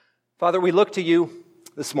Father, we look to you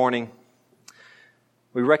this morning.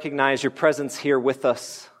 We recognize your presence here with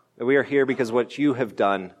us, that we are here because of what you have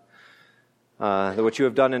done, what you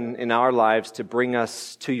have done in our lives to bring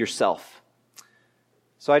us to yourself.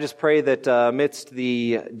 So I just pray that amidst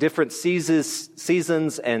the different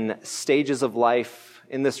seasons and stages of life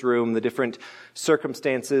in this room, the different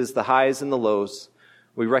circumstances, the highs and the lows,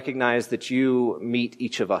 we recognize that you meet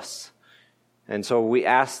each of us. And so we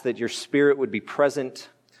ask that your Spirit would be present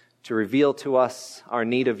to reveal to us our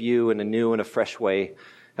need of you in a new and a fresh way.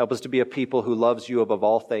 Help us to be a people who loves you above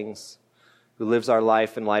all things, who lives our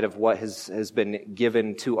life in light of what has been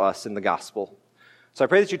given to us in the gospel. So I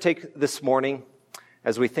pray that you take this morning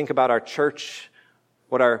as we think about our church,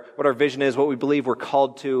 what our vision is, what we believe we're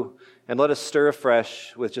called to, and let us stir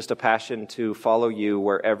afresh with just a passion to follow you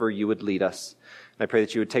wherever you would lead us. And I pray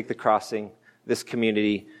that you would take the crossing, this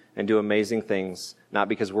community, and do amazing things, not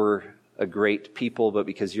because we're a great people, but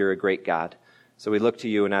because you're a great God. So we look to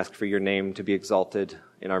you and ask for your name to be exalted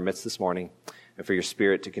in our midst this morning, and for your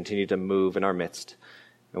Spirit to continue to move in our midst.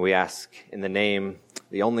 And we ask in the name,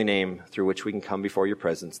 the only name through which we can come before your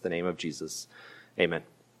presence, the name of Jesus. Amen.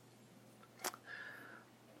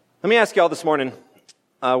 Let me ask you all this morning,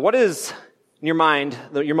 what is in your mind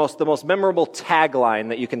the most memorable tagline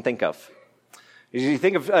that you can think of? You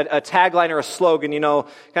think of a tagline or a slogan,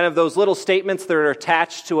 kind of those little statements that are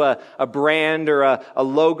attached to a brand or a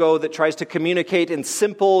logo that tries to communicate in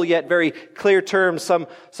simple yet very clear terms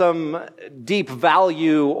some deep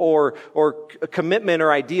value or commitment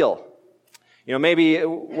or ideal. Maybe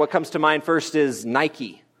what comes to mind first is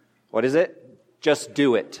Nike. What is it? Just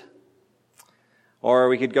do it. Or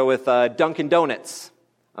we could go with Dunkin' Donuts.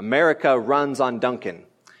 America runs on Dunkin',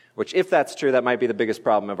 which if that's true, that might be the biggest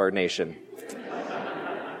problem of our nation.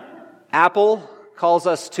 Apple calls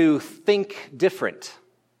us to think different.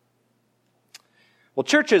 Well,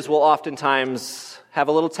 churches will oftentimes have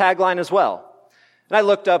a little tagline as well. And I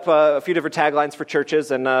looked up a few different taglines for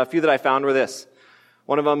churches, and a few that I found were this.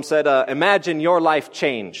 One of them said, imagine your life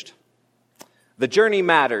changed. The journey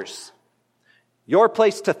matters. Your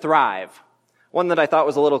place to thrive. One that I thought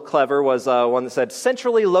was a little clever was one that said,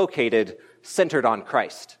 centrally located, centered on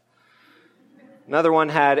Christ. Another one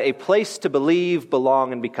had a place to believe,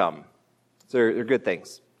 belong, and become. So they're good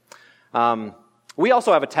things. We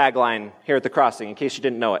also have a tagline here at The Crossing, in case you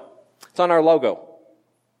didn't know it. It's on our logo.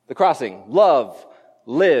 The Crossing, love,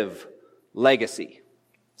 live, legacy.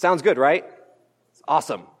 Sounds good, right? It's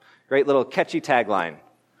awesome. Great little catchy tagline.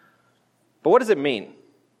 But what does it mean?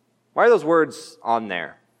 Why are those words on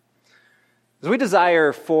there? Because we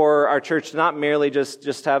desire for our church to not merely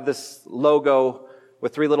just have this logo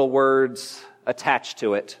with three little words attached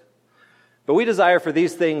to it, but we desire for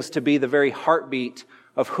these things to be the very heartbeat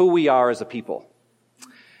of who we are as a people.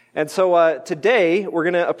 And so today, we're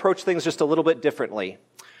going to approach things just a little bit differently.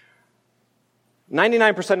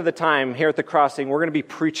 99% of the time here at The Crossing, we're going to be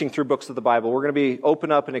preaching through books of the Bible. We're going to be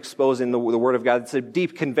open up and exposing the Word of God. It's a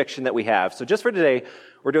deep conviction that we have. So just for today,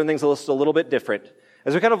 we're doing things a little bit different.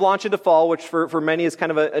 As we kind of launch into fall, which for many is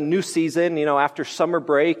kind of a new season, after summer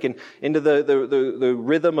break and into the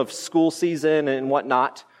rhythm of school season and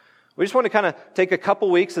whatnot, we just want to kind of take a couple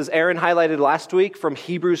weeks, as Aaron highlighted last week from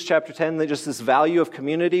Hebrews chapter 10, just this value of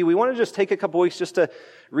community. We want to just take a couple weeks just to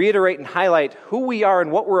reiterate and highlight who we are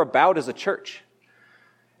and what we're about as a church.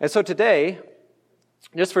 And so today,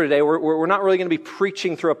 just for today, we're not really going to be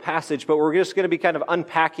preaching through a passage, but we're just going to be kind of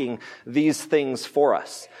unpacking these things for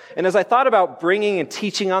us. And as I thought about bringing and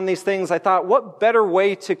teaching on these things, I thought, what better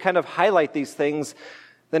way to kind of highlight these things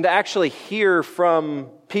than to actually hear from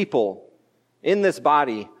people in this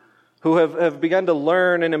body who have begun to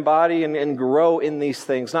learn and embody and grow in these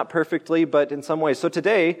things, not perfectly, but in some ways. So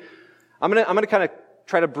today, I'm going to kind of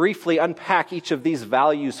try to briefly unpack each of these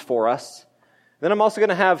values for us. Then I'm also going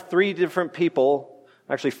to have three different people,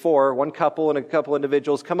 actually four, one couple and a couple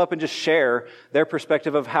individuals, come up and just share their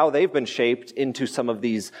perspective of how they've been shaped into some of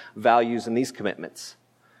these values and these commitments.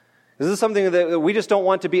 This is something that we just don't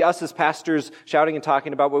want to be us as pastors shouting and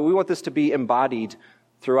talking about, but we want this to be embodied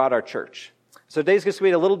throughout our church. So today's going to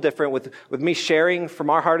be a little different with me sharing from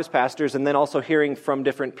our heart as pastors and then also hearing from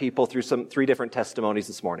different people through three different testimonies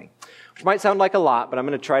this morning, which might sound like a lot, but I'm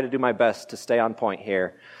going to try to do my best to stay on point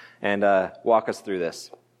here and walk us through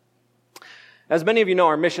this. As many of you know,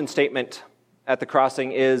 our mission statement at The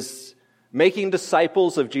Crossing is making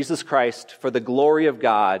disciples of Jesus Christ for the glory of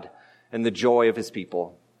God and the joy of his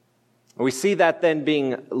people. And we see that then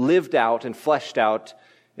being lived out and fleshed out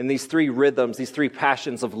in these three rhythms, these three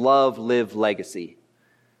passions of love, live, legacy.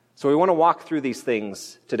 So we want to walk through these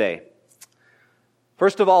things today.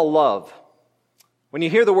 First of all, love. When you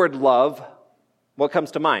hear the word love, what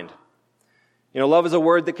comes to mind? Love is a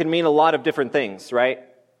word that can mean a lot of different things, right?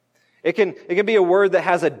 It can be a word that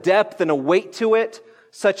has a depth and a weight to it,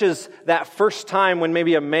 such as that first time when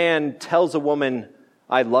maybe a man tells a woman,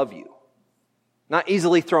 "I love you." Not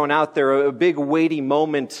easily thrown out there, a big weighty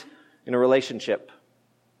moment in a relationship.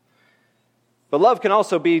 But love can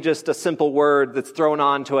also be just a simple word that's thrown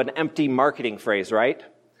on to an empty marketing phrase, right?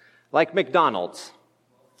 Like McDonald's.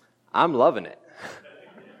 I'm loving it.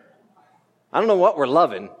 I don't know what we're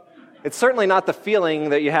loving. It's certainly not the feeling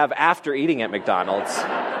that you have after eating at McDonald's.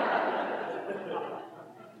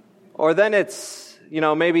 Or then it's,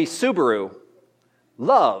 maybe Subaru.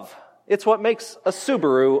 Love. It's what makes a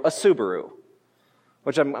Subaru.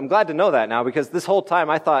 Which I'm glad to know that now, because this whole time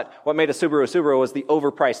I thought what made a Subaru was the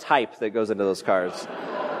overpriced hype that goes into those cars.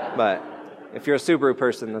 But if you're a Subaru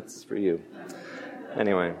person, that's for you.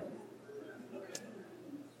 Anyway.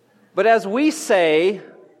 But as we say,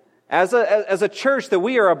 as a church, that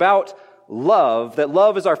we are about love, that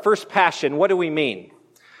love is our first passion, what do we mean?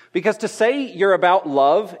 Because to say you're about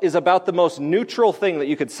love is about the most neutral thing that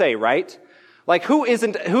you could say, right? Like who's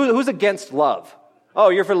against love? Oh,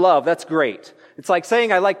 you're for love, that's great. It's like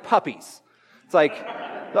saying I like puppies. It's like,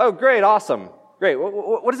 oh, great, awesome, great.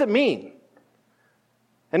 What does it mean?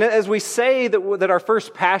 And as we say that our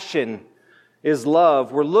first passion is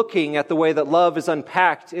love, we're looking at the way that love is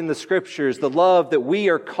unpacked in the Scriptures, the love that we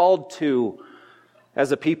are called to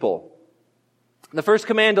as a people. The first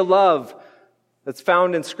command to love that's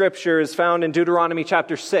found in Scripture is found in Deuteronomy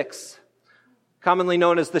chapter 6, commonly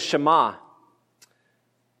known as the Shema,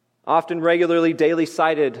 often regularly, daily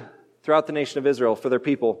cited throughout the nation of Israel for their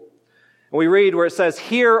people. And we read where it says,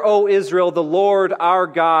 "Hear, O Israel, the Lord our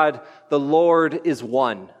God, the Lord is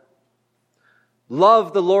one.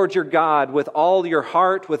 Love the Lord your God with all your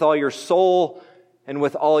heart, with all your soul, and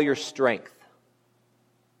with all your strength."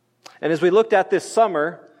 And as we looked at this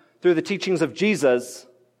summer through the teachings of Jesus,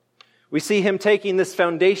 we see him taking this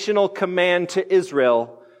foundational command to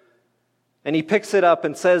Israel, and he picks it up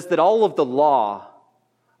and says that all of the law,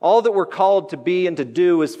 all that we're called to be and to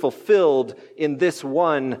do is fulfilled in this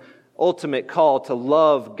one ultimate call to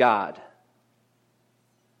love God.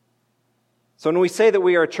 So when we say that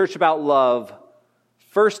we are a church about love,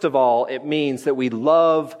 first of all, it means that we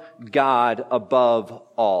love God above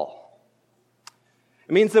all.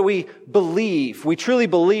 It means that we truly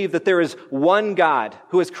believe that there is one God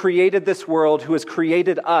who has created this world, who has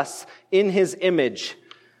created us in his image,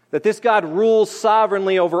 that this God rules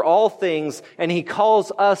sovereignly over all things, and he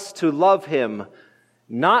calls us to love him,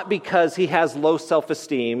 not because he has low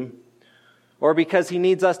self-esteem or because he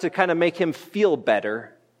needs us to kind of make him feel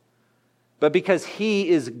better, but because he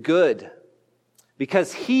is good.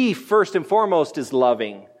 Because he, first and foremost, is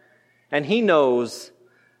loving. And he knows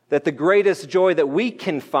that the greatest joy that we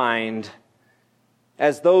can find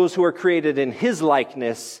as those who are created in his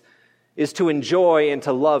likeness is to enjoy and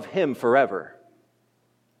to love him forever.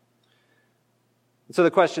 So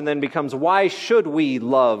the question then becomes, why should we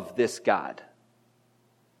love this God?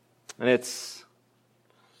 And it's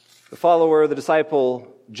the follower, the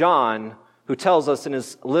disciple, John, who tells us in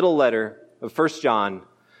his little letter of 1 John,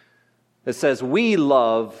 that says, we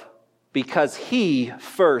love because he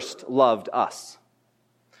first loved us.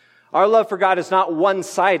 Our love for God is not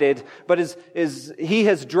one-sided, but is he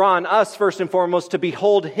has drawn us first and foremost to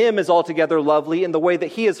behold him as altogether lovely in the way that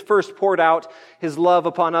he has first poured out his love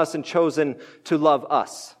upon us and chosen to love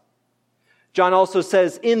us. John also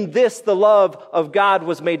says, in this the love of God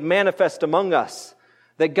was made manifest among us,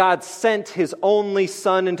 that God sent his only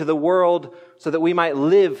Son into the world so that we might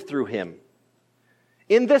live through him.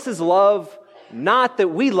 In this is love, not that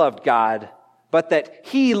we loved God, but that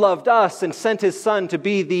he loved us and sent his Son to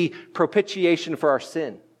be the propitiation for our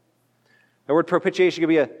sin. The word propitiation can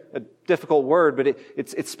be a difficult word, but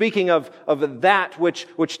it's speaking of that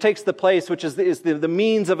which takes the place, which is the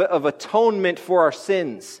means of atonement for our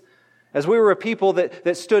sins. As we were a people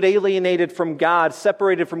that stood alienated from God,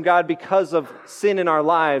 separated from God because of sin in our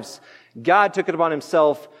lives, God took it upon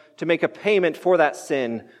himself to make a payment for that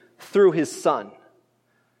sin through his Son.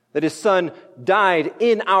 That his Son died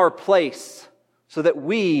in our place so that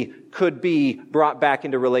we could be brought back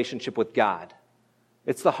into relationship with God.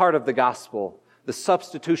 It's the heart of the gospel, the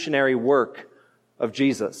substitutionary work of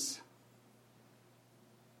Jesus.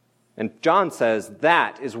 And John says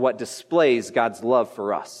that is what displays God's love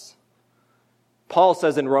for us. Paul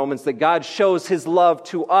says in Romans that God shows his love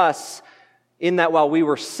to us in that while we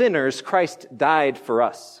were sinners, Christ died for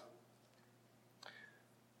us.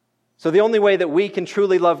 So the only way that we can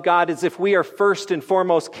truly love God is if we are first and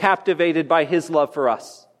foremost captivated by his love for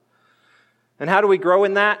us. And how do we grow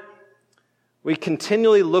in that? We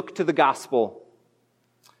continually look to the gospel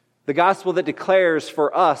The gospel that declares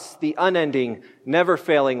for us the unending,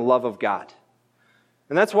 never-failing love of God.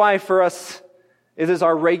 And that's why for us, it is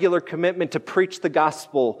our regular commitment to preach the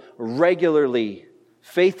gospel regularly,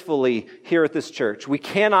 faithfully here at this church. We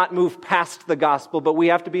cannot move past the gospel, but we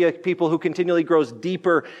have to be a people who continually grows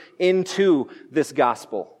deeper into this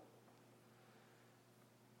gospel.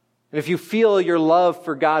 And if you feel your love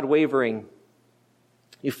for God wavering,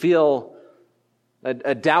 you feel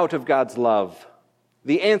a doubt of God's love,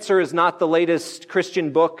 the answer is not the latest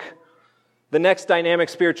Christian book, the next dynamic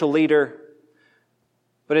spiritual leader,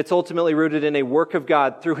 but it's ultimately rooted in a work of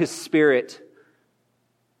God through His Spirit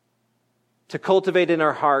to cultivate in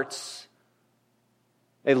our hearts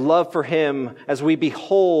a love for Him as we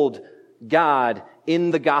behold God in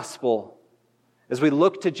the gospel, as we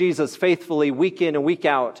look to Jesus faithfully week in and week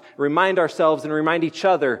out, remind ourselves and remind each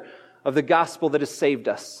other of the gospel that has saved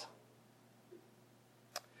us.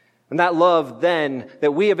 And that love then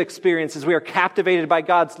that we have experienced as we are captivated by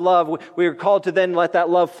God's love, we are called to then let that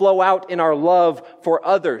love flow out in our love for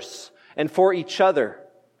others and for each other.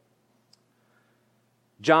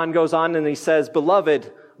 John goes on and he says,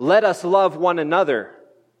 "Beloved, let us love one another,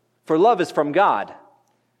 for love is from God.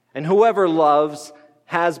 And whoever loves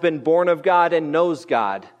has been born of God and knows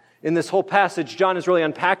God." In this whole passage, John is really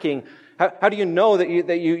unpacking, how do you know that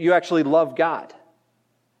you actually love God?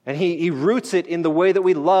 And he roots it in the way that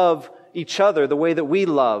we love each other, the way that we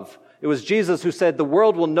love. It was Jesus who said, "The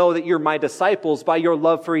world will know that you're my disciples by your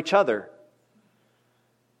love for each other."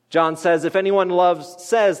 John says, "If anyone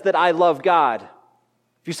says that I love God,"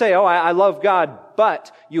 if you say, "Oh, I love God,"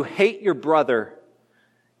 but you hate your brother,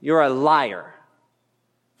 you're a liar.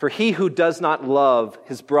 For he who does not love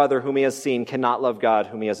his brother whom he has seen cannot love God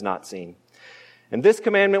whom he has not seen. And this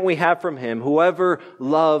commandment we have from him, whoever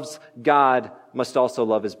loves God must also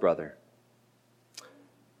love his brother.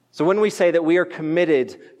 So when we say that we are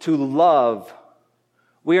committed to love,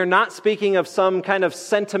 we are not speaking of some kind of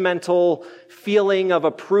sentimental feeling of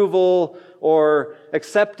approval or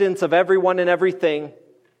acceptance of everyone and everything,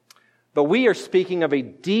 but we are speaking of a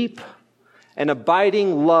deep and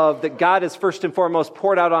abiding love that God has first and foremost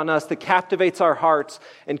poured out on us, that captivates our hearts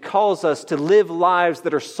and calls us to live lives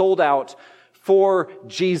that are sold out for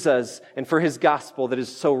Jesus and for His gospel that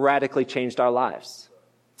has so radically changed our lives.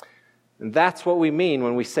 And that's what we mean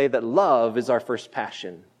when we say that love is our first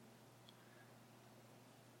passion.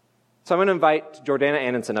 So I'm going to invite Jordana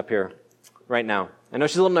Annenson up here right now. I know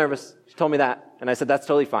she's a little nervous. She told me that, and I said, that's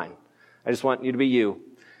totally fine. I just want you to be you.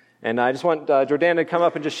 And I just want Jordana to come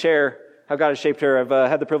up and just share how God has shaped her.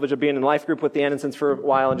 I've had the privilege of being in life group with the Annensons for a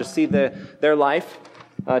while and just see their life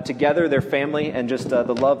together, their family, and just the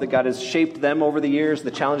love that God has shaped them over the years,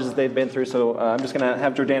 the challenges that they've been through. So I'm just going to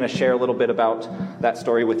have Jordana share a little bit about that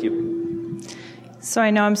story with you. So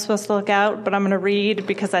I know I'm supposed to look out, but I'm going to read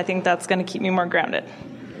because I think that's going to keep me more grounded.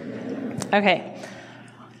 Okay.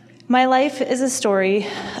 My life is a story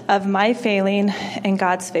of my failing and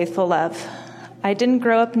God's faithful love. I didn't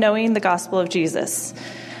grow up knowing the gospel of Jesus.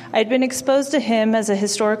 I'd been exposed to Him as a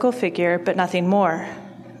historical figure, but nothing more.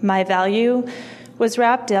 My value was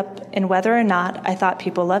wrapped up in whether or not I thought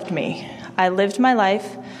people loved me. I lived my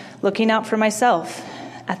life looking out for myself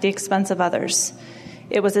at the expense of others.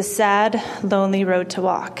 It was a sad, lonely road to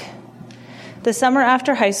walk. The summer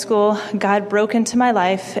after high school, God broke into my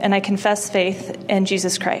life, and I confessed faith in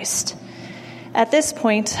Jesus Christ. At this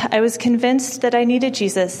point, I was convinced that I needed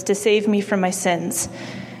Jesus to save me from my sins,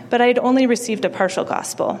 but I'd only received a partial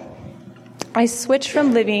gospel. I switched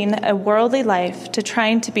from living a worldly life to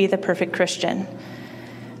trying to be the perfect Christian.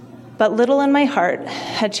 But little in my heart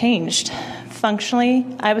had changed. Functionally,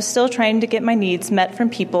 I was still trying to get my needs met from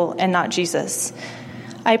people and not Jesus.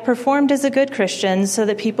 I performed as a good Christian so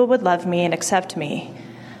that people would love me and accept me.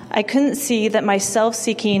 I couldn't see that my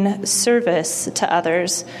self-seeking service to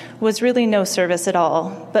others was really no service at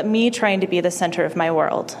all, but me trying to be the center of my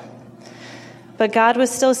world. But God was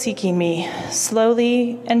still seeking me,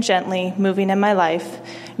 slowly and gently moving in my life,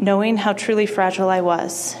 knowing how truly fragile I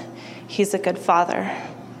was. He's a good Father.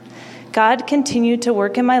 God continued to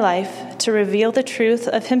work in my life to reveal the truth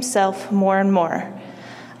of Himself more and more.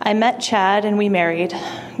 I met Chad and we married.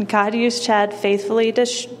 God used Chad faithfully to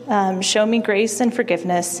show me grace and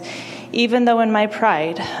forgiveness, even though in my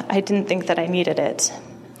pride, I didn't think that I needed it.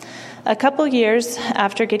 A couple years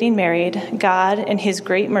after getting married, God, in His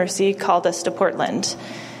great mercy, called us to Portland,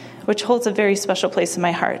 which holds a very special place in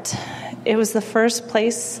my heart. It was the first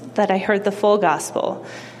place that I heard the full gospel,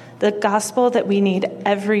 the gospel that we need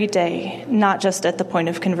every day, not just at the point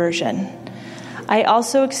of conversion. I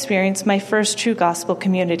also experienced my first true gospel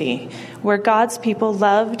community, where God's people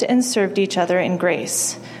loved and served each other in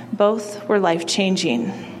grace. Both were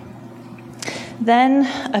life-changing. Then,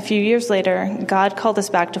 a few years later, God called us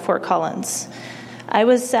back to Fort Collins. I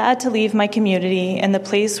was sad to leave my community and the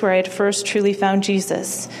place where I had first truly found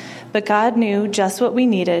Jesus, but God knew just what we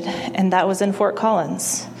needed, and that was in Fort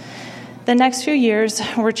Collins. The next few years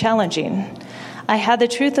were challenging. I had the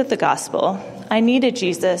truth of the gospel. I needed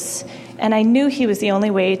Jesus, and I knew he was the only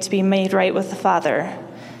way to be made right with the Father.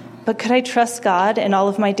 But could I trust God in all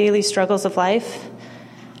of my daily struggles of life?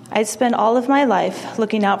 I'd spent all of my life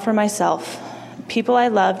looking out for myself. People I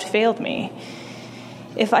loved failed me.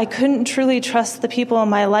 If I couldn't truly trust the people in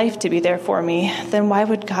my life to be there for me, then why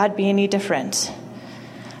would God be any different?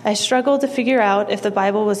 I struggled to figure out if the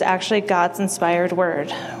Bible was actually God's inspired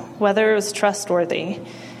word, whether it was trustworthy.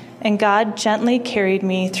 And God gently carried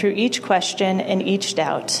me through each question and each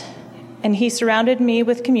doubt. And he surrounded me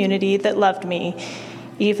with community that loved me,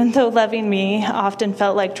 even though loving me often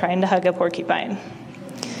felt like trying to hug a porcupine.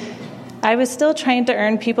 I was still trying to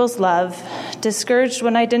earn people's love, discouraged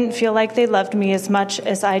when I didn't feel like they loved me as much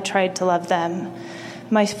as I tried to love them.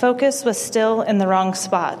 My focus was still in the wrong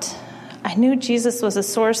spot. I knew Jesus was a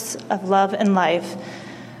source of love and life,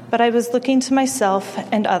 but I was looking to myself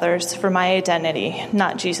and others for my identity,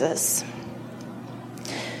 not Jesus.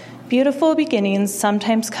 Beautiful beginnings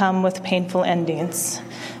sometimes come with painful endings.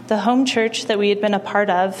 The home church that we had been a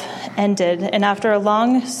part of ended, and after a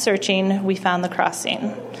long searching, we found the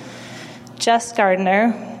crossing.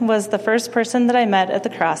 Gardner was the first person that I met at the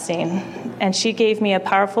crossing, and she gave me a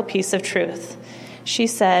powerful piece of truth. She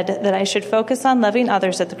said that I should focus on loving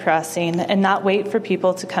others at the crossing and not wait for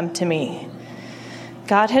people to come to me.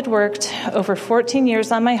 God had worked over 14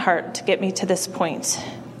 years on my heart to get me to this point,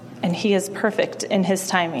 and he is perfect in his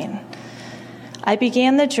timing. I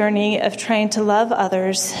began the journey of trying to love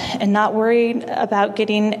others and not worried about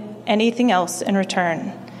getting anything else in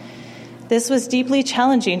return. This was deeply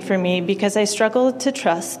challenging for me because I struggled to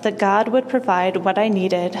trust that God would provide what I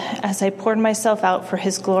needed as I poured myself out for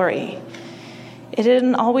his glory. It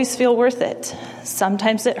didn't always feel worth it.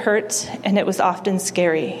 Sometimes it hurt, and it was often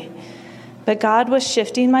scary. But God was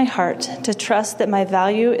shifting my heart to trust that my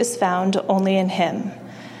value is found only in him.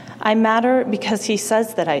 I matter because he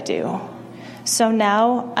says that I do. So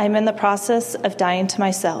now I'm in the process of dying to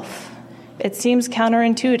myself. It seems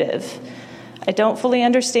counterintuitive. I don't fully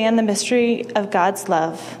understand the mystery of God's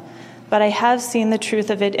love, but I have seen the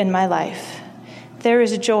truth of it in my life. There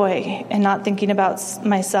is joy in not thinking about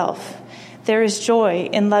myself. There is joy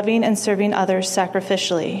in loving and serving others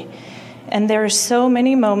sacrificially. And there are so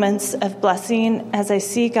many moments of blessing as I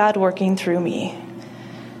see God working through me.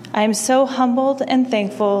 I am so humbled and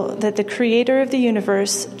thankful that the Creator of the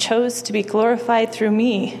universe chose to be glorified through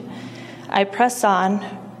me. I press on,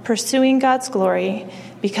 pursuing God's glory,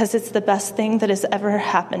 because it's the best thing that has ever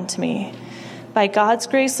happened to me. By God's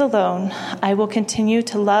grace alone, I will continue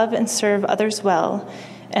to love and serve others well,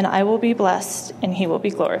 and I will be blessed, and he will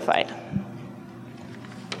be glorified.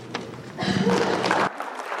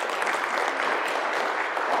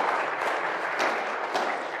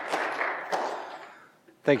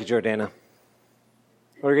 Thank you, Jordana.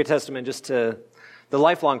 What a great testament just to the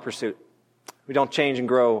lifelong pursuit. We don't change and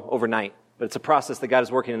grow overnight, but it's a process that God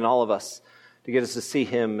is working in all of us to get us to see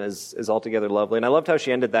him as altogether lovely. And I loved how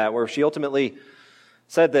she ended that, where she ultimately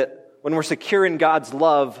said that when we're secure in God's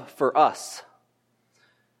love for us,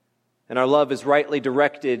 and our love is rightly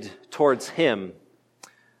directed towards him,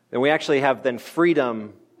 then we actually have then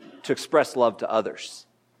freedom to express love to others.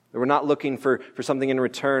 That we're not looking for something in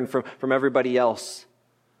return from everybody else,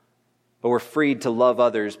 but we're freed to love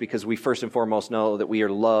others because we first and foremost know that we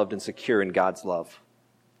are loved and secure in God's love.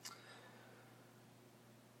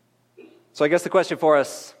 So I guess the question for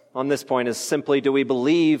us on this point is simply, do we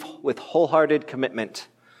believe with wholehearted commitment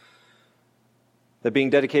that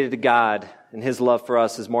being dedicated to God and his love for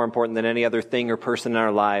us is more important than any other thing or person in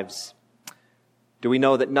our lives? Do we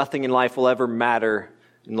know that nothing in life will ever matter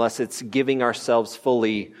unless it's giving ourselves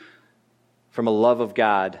fully from a love of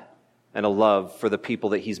God and a love for the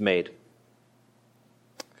people that he's made?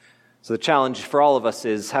 So the challenge for all of us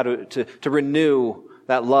is how to renew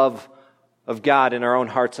that love of God in our own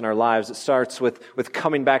hearts and our lives. It starts with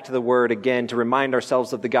coming back to the Word again, to remind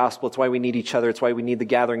ourselves of the gospel. It's why we need each other. It's why we need the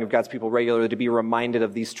gathering of God's people regularly, to be reminded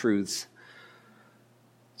of these truths.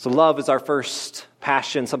 So love is our first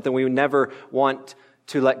passion, something we would never want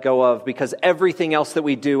to let go of, because everything else that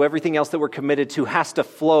we do, everything else that we're committed to has to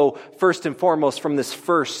flow first and foremost from this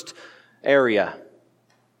first area.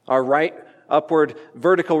 Our right upward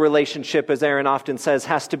vertical relationship, as Aaron often says,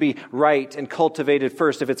 has to be right and cultivated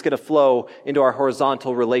first if it's going to flow into our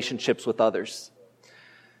horizontal relationships with others.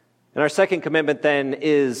 And our second commitment then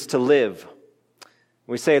is to live.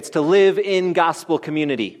 We say it's to live in gospel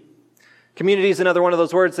community. Community is another one of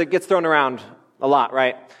those words that gets thrown around a lot,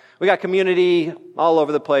 right? We got community all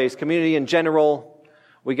over the place, community in general.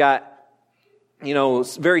 We got,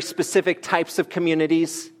 very specific types of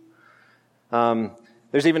communities.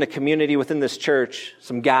 There's even a community within this church,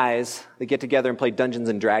 some guys that get together and play Dungeons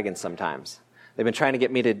and Dragons sometimes. They've been trying to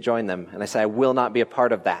get me to join them, and I say, I will not be a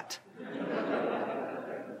part of that.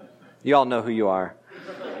 You all know who you are.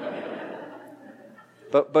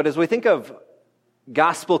 But as we think of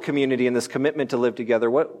gospel community and this commitment to live together,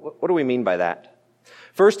 what do we mean by that?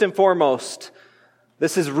 First and foremost,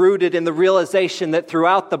 this is rooted in the realization that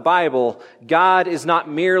throughout the Bible, God is not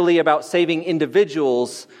merely about saving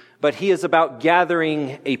individuals, but He is about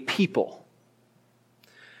gathering a people.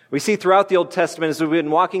 We see throughout the Old Testament, as we've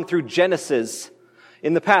been walking through Genesis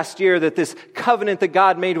in the past year, that this covenant that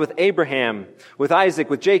God made with Abraham, with Isaac,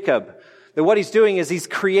 with Jacob, that what He's doing is He's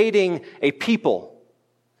creating a people.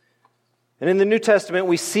 And in the New Testament,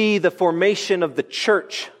 we see the formation of the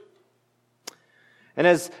church. And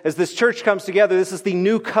as this church comes together, this is the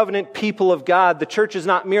new covenant people of God. The church is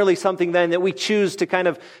not merely something then that we choose to kind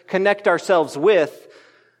of connect ourselves with,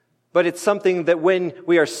 but it's something that when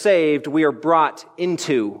we are saved, we are brought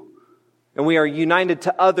into, and we are united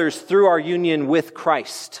to others through our union with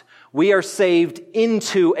Christ. We are saved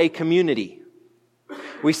into a community.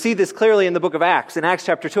 We see this clearly in the book of Acts. In Acts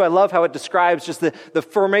chapter 2, I love how it describes just the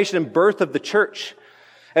formation and birth of the church.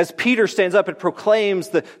 As Peter stands up and proclaims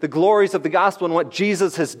the glories of the gospel and what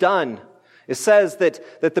Jesus has done, it says that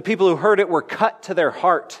the people who heard it were cut to their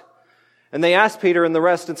heart. And they asked Peter and the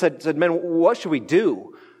rest and said, men, what should we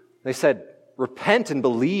do? They said, repent and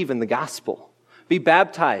believe in the gospel. Be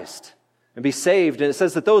baptized and be saved. And it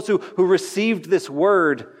says that those who received this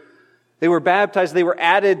word, they were baptized, they were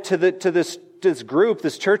added to this group,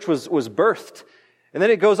 this church was birthed. And then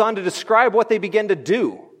it goes on to describe what they began to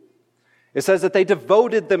do. It says that they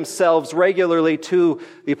devoted themselves regularly to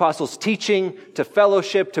the apostles' teaching, to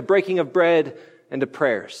fellowship, to breaking of bread, and to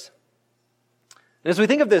prayers. And as we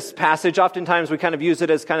think of this passage, oftentimes we kind of use it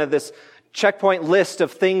as kind of this checkpoint list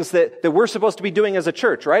of things that we're supposed to be doing as a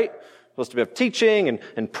church, right? We're supposed to be teaching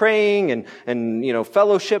and praying and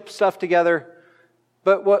fellowship stuff together.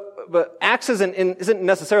 But Acts isn't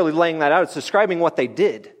necessarily laying that out. It's describing what they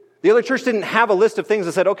did. The other church didn't have a list of things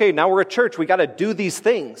that said, okay, now we're a church. We got to do these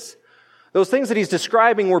things. Those things that he's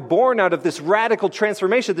describing were born out of this radical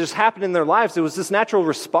transformation that just happened in their lives. It was this natural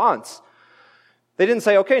response. They didn't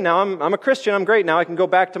say, okay, now I'm a Christian. I'm great. Now I can go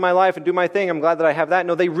back to my life and do my thing. I'm glad that I have that.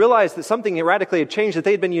 No, they realized that something radically had changed, that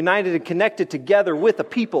they had been united and connected together with a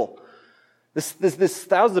people. This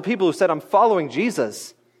thousands of people who said, I'm following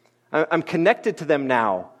Jesus. I'm connected to them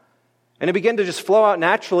now. And it began to just flow out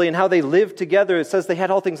naturally in how they lived together. It says they had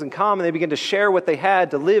all things in common. They began to share what they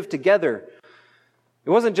had to live together. It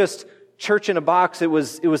wasn't just church in a box. It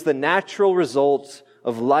was the natural result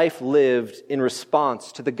of life lived in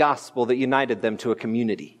response to the gospel that united them to a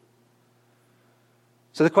community.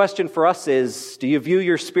 So the question for us is, do you view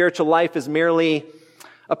your spiritual life as merely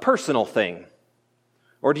a personal thing?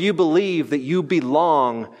 Or do you believe that you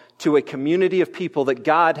belong to a community of people that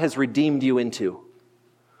God has redeemed you into?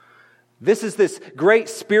 This is this great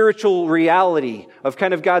spiritual reality of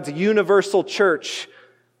kind of God's universal church.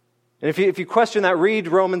 And if you question that, read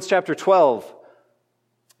Romans chapter 12.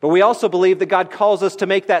 But we also believe that God calls us to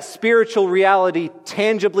make that spiritual reality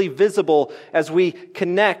tangibly visible as we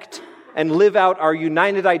connect and live out our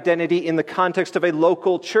united identity in the context of a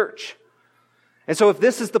local church. And so if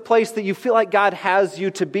this is the place that you feel like God has you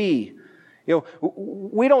to be,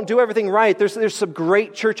 we don't do everything right. There's some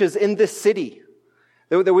great churches in this city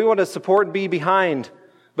that we want to support and be behind.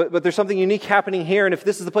 But there's something unique happening here. And if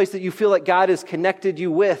this is the place that you feel like God has connected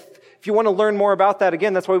you with, if you want to learn more about that,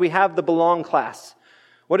 again, that's why we have the Belong class.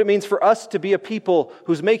 What it means for us to be a people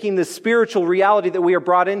who's making this spiritual reality that we are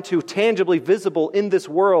brought into tangibly visible in this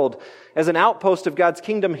world as an outpost of God's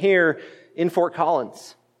kingdom here in Fort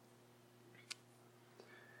Collins.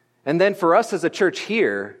 And then for us as a church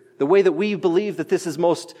here, the way that we believe that this is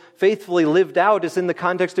most faithfully lived out is in the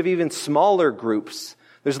context of even smaller groups.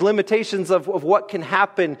 There's limitations of what can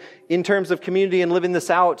happen in terms of community and living this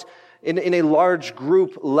out in a large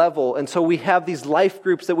group level. And so we have these life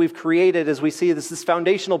groups that we've created as we see this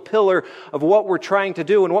foundational pillar of what we're trying to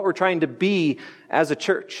do and what we're trying to be as a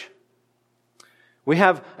church. We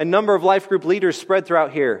have a number of life group leaders spread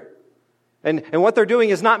throughout here. And what they're doing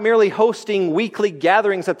is not merely hosting weekly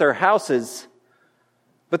gatherings at their houses,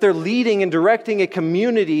 but they're leading and directing a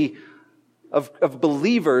community of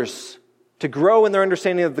believers to grow in their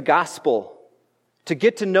understanding of the gospel, to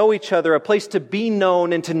get to know each other, a place to be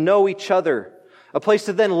known and to know each other, a place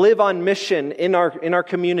to then live on mission in our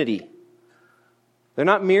community. They're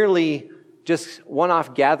not merely just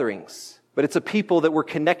one-off gatherings, but it's a people that we're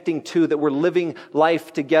connecting to, that we're living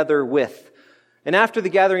life together with. And after the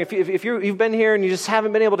gathering, if you've been here and you just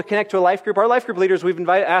haven't been able to connect to a life group, our life group leaders, we've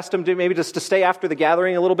asked them to maybe just to stay after the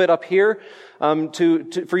gathering a little bit up here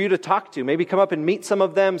for you to talk to. Maybe come up and meet some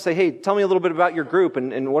of them, say, hey, tell me a little bit about your group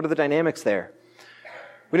and what are the dynamics there.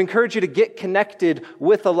 We'd encourage you to get connected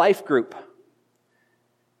with a life group.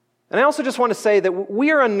 And I also just want to say that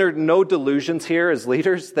we are under no delusions here as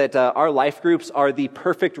leaders that our life groups are the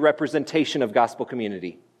perfect representation of gospel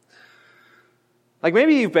community. Like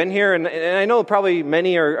maybe you've been here, and I know probably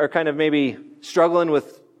many are kind of maybe struggling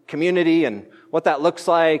with community and what that looks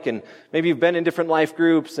like, and maybe you've been in different life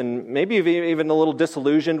groups, and maybe you've even a little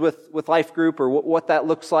disillusioned with life group or what that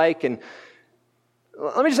looks like. And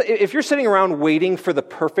let me just say, if you're sitting around waiting for the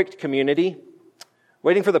perfect community,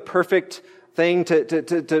 waiting for the perfect thing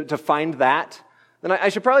to find that, then I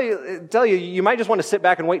should probably tell you, you might just want to sit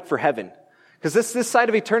back and wait for heaven. Because this side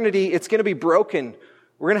of eternity, it's going to be broken.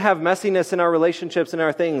 We're going to have messiness in our relationships and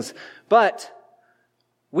our things. But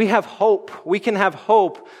we have hope. We can have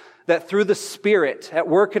hope that through the Spirit at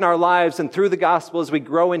work in our lives and through the gospel as we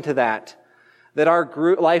grow into that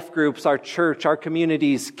our life groups, our church, our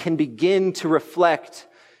communities can begin to reflect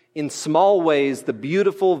in small ways the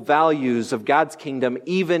beautiful values of God's kingdom,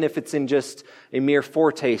 even if it's in just a mere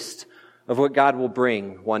foretaste of what God will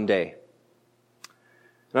bring one day.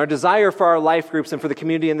 And our desire for our life groups and for the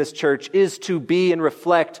community in this church is to be and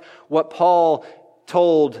reflect what Paul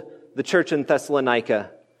told the church in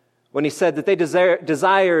Thessalonica when he said that they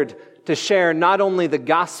desired to share not only the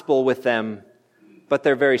gospel with them, but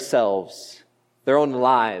their very selves, their own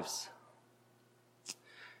lives.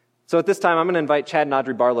 So at this time, I'm going to invite Chad and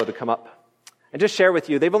Audrey Barlow to come up and just share with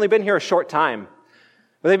you. They've only been here a short time,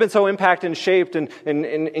 but they've been so impacted and shaped and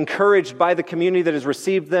encouraged by the community that has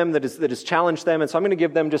received them, that has challenged them. And so I'm going to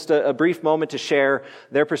give them just a brief moment to share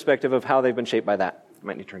their perspective of how they've been shaped by that. I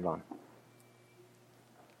might need to turn it on.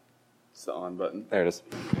 It's the on button. There it is.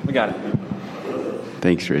 We got it.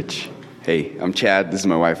 Thanks, Rich. Hey, I'm Chad. This is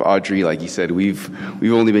my wife, Audrey. Like you said, we've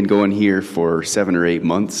only been going here for 7 or 8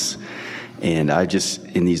 months. And I just,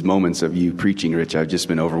 in these moments of you preaching, Rich, I've just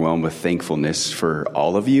been overwhelmed with thankfulness for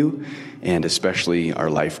all of you, and especially our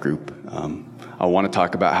life group. I want to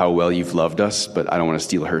talk about how well you've loved us, but I don't want to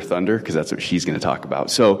steal her thunder because that's what she's going to talk about.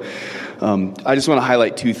 So I just want to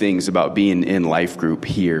highlight 2 things about being in life group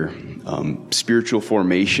here, spiritual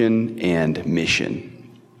formation and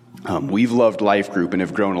mission. We've loved life group and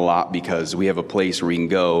have grown a lot because we have a place where we can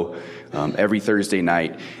go every Thursday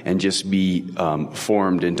night and just be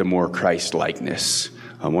formed into more Christ-likeness.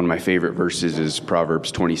 One of my favorite verses is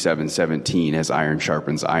Proverbs 27:17, as iron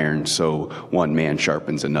sharpens iron, so one man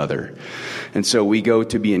sharpens another. And so we go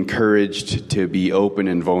to be encouraged, to be open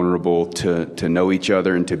and vulnerable, to know each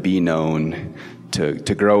other and to be known,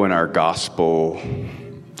 to grow in our gospel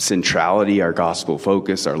centrality, our gospel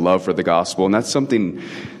focus, our love for the gospel. And that's something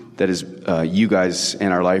that is you guys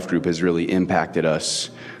and our life group has really impacted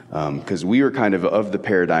us. Because we were kind of the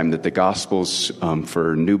paradigm that the gospel's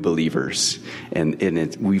for new believers. And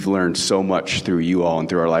we've learned so much through you all and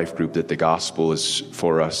through our life group that the gospel is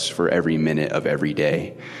for us for every minute of every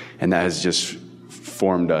day. And that has just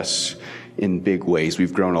formed us in big ways.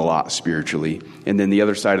 We've grown a lot spiritually. And then the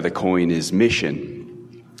other side of the coin is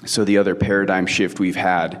mission. So the other paradigm shift we've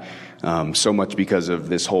had, so much because of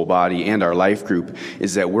this whole body and our life group,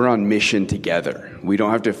 is that we're on mission together. We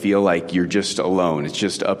don't have to feel like you're just alone. It's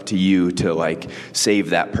just up to you to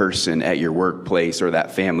save that person at your workplace or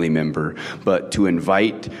that family member, but to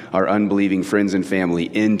invite our unbelieving friends and family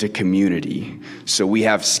into community. So we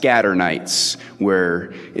have scatter nights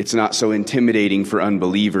where it's not so intimidating for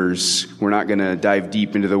unbelievers. We're not going to dive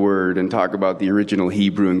deep into the Word and talk about the original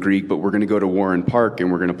Hebrew and Greek, but we're going to go to Warren Park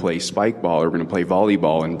and we're going to play spike ball, or we're going to play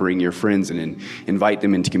volleyball and bring your friends and invite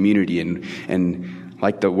them into community. And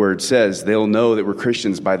like the Word says, they'll know that we're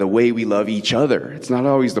Christians by the way we love each other. It's not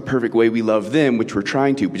always the perfect way we love them, which we're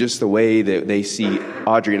trying to, but just the way that they see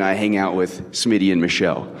Audrey and I hang out with Smitty and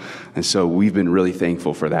Michelle. And so we've been really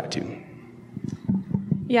thankful for that too.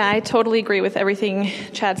 Yeah, I totally agree with everything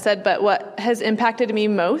Chad said, but what has impacted me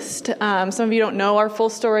most, some of you don't know our full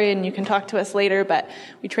story and you can talk to us later, but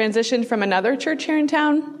we transitioned from another church here in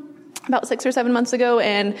town about 6 or 7 months ago,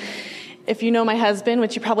 and if you know my husband,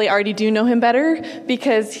 which you probably already do know him better,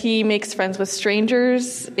 because he makes friends with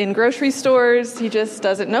strangers in grocery stores, he just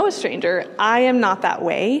doesn't know a stranger. I am not that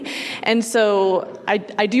way. And so I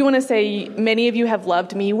do want to say many of you have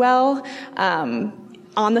loved me well.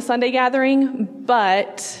 on the Sunday gathering,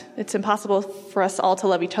 but it's impossible for us all to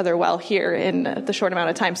love each other well here in the short amount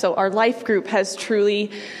of time. So our life group has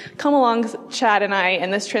truly come along, Chad and I,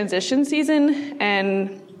 in this transition season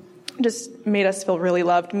and just made us feel really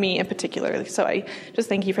loved, me in particular. So I just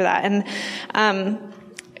thank you for that. And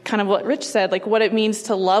kind of what Rich said, like what it means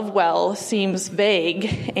to love well seems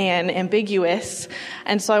vague and ambiguous.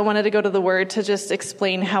 And so I wanted to go to the Word to just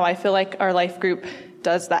explain how I feel like our life group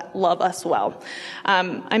does that love us well.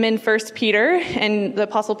 I'm in 1 Peter, and the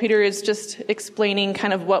Apostle Peter is just explaining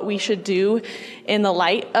kind of what we should do in the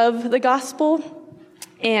light of the gospel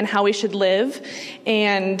and how we should live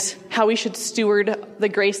and how we should steward the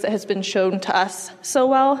grace that has been shown to us so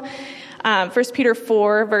well. 1 Peter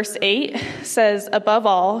 4, verse 8 says, "Above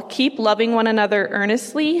all, keep loving one another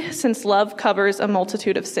earnestly, since love covers a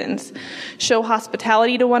multitude of sins. Show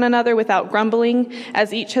hospitality to one another without grumbling,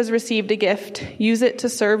 as each has received a gift. Use it to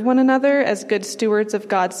serve one another as good stewards of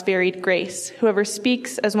God's varied grace. Whoever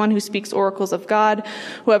speaks as one who speaks oracles of God,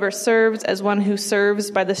 whoever serves as one who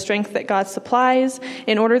serves by the strength that God supplies,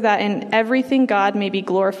 in order that in everything God may be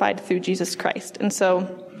glorified through Jesus Christ." And so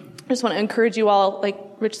I just want to encourage you all, like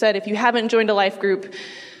Rich said, if you haven't joined a life group,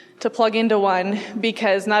 to plug into one,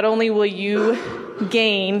 because not only will you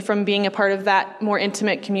gain from being a part of that more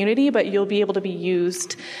intimate community, but you'll be able to be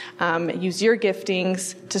used, use your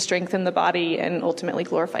giftings to strengthen the body and ultimately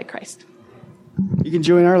glorify Christ. You can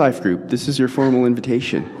join our life group. This is your formal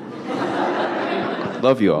invitation.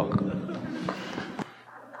 Love you all.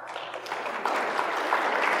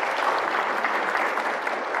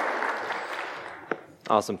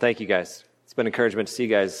 Awesome. Thank you, guys. It's been encouragement to see you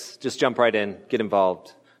guys just jump right in, get involved,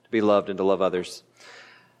 to be loved and to love others.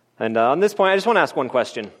 And on this point, I just want to ask one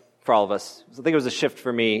question for all of us. I think it was a shift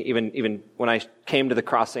for me, even when I came to the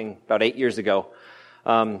crossing about 8 years ago.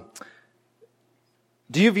 Do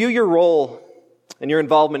you view your role and your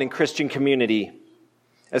involvement in Christian community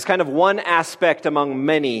as kind of one aspect among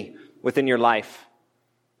many within your life?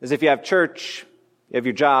 As if you have church, you have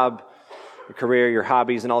your job, your career, your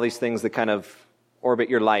hobbies, and all these things that kind of orbit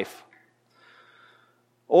your life?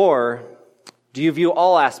 Or do you view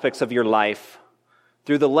all aspects of your life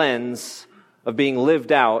through the lens of being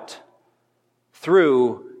lived out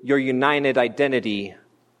through your united identity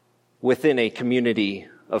within a community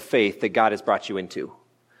of faith that God has brought you into?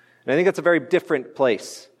 And I think that's a very different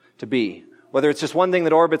place to be. Whether it's just one thing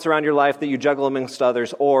that orbits around your life that you juggle amongst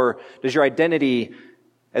others, or does your identity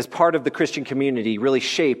as part of the Christian community really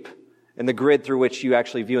shape in the grid through which you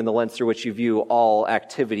actually view and the lens through which you view all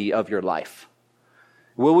activity of your life?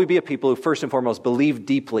 Will we be a people who first and foremost believe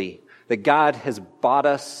deeply that God has bought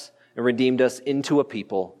us and redeemed us into a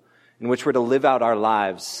people in which we're to live out our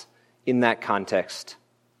lives in that context?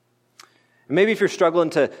 And maybe if you're struggling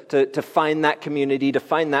to find that community, to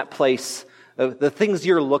find that place, the things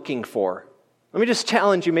you're looking for, let me just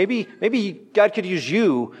challenge you. Maybe God could use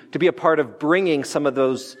you to be a part of bringing some of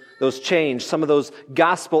those change, some of those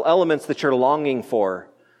gospel elements that you're longing for.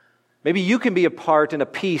 Maybe you can be a part and a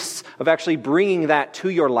piece of actually bringing that to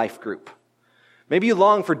your life group. Maybe you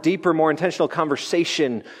long for deeper, more intentional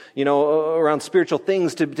conversation, around spiritual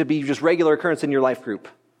things to be just regular occurrence in your life group.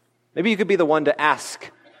 Maybe you could be the one to ask,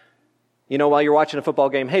 while you're watching a football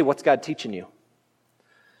game, hey, what's God teaching you?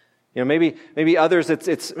 Maybe others,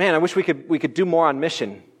 it's man, I wish we could do more on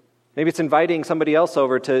mission. Maybe it's inviting somebody else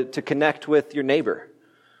over to connect with your neighbor.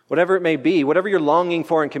 Whatever it may be, whatever you're longing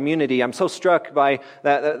for in community. I'm so struck by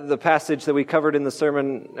the passage that we covered in the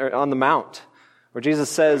Sermon on the Mount, where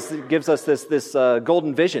Jesus gives us this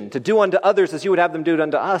golden vision, to do unto others as you would have them do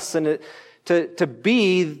unto us, and to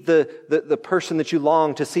be the person that you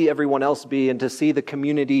long to see everyone else be, and to see the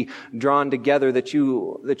community drawn together that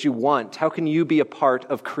you want. How can you be a part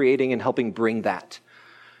of creating and helping bring that?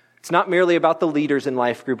 It's not merely about the leaders in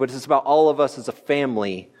life group, but it's about all of us as a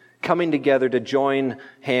family coming together to join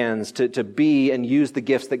hands, to be and use the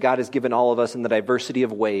gifts that God has given all of us in the diversity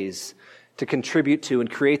of ways to contribute to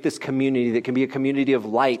and create this community that can be a community of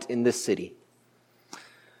light in this city.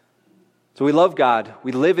 So we love God,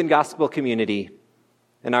 we live in gospel community,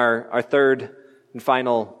 and our third and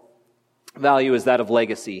final value is that of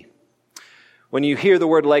legacy. When you hear the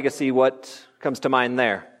word legacy, what comes to mind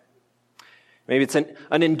there? Maybe it's an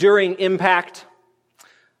enduring impact,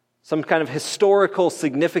 some kind of historical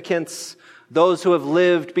significance, those who have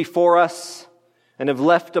lived before us and have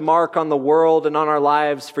left a mark on the world and on our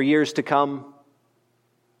lives for years to come.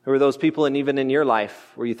 Who are those people, and even in your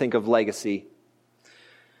life, where you think of legacy?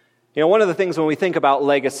 One of the things when we think about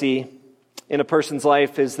legacy in a person's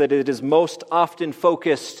life is that it is most often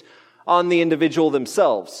focused on the individual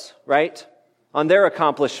themselves, right? on their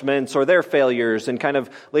accomplishments or their failures and kind of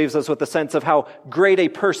leaves us with a sense of how great a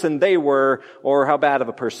person they were or how bad of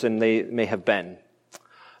a person they may have been.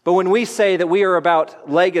 But when we say that we are about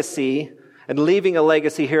legacy and leaving a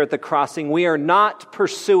legacy here at the Crossing, we are not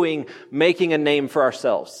pursuing making a name for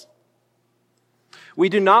ourselves. We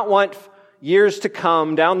do not want years to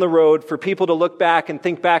come down the road for people to look back and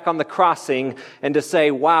think back on the Crossing and to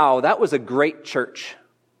say, wow, that was a great church.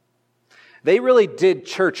 They really did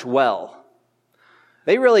church well.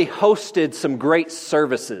 They really hosted some great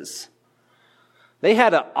services. They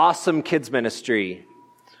had an awesome kids ministry,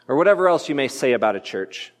 or whatever else you may say about a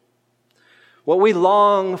church. What we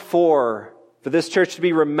long for this church to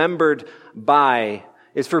be remembered by,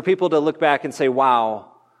 is for people to look back and say,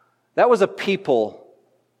 wow, that was a people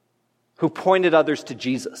who pointed others to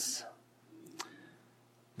Jesus.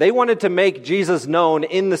 They wanted to make Jesus known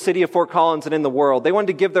in the city of Fort Collins and in the world. They wanted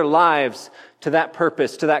to give their lives to that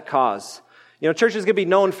purpose, to that cause. Church is going to be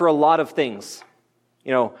known for a lot of things.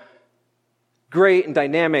 Great and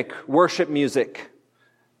dynamic worship music,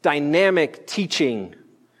 dynamic teaching,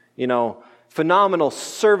 phenomenal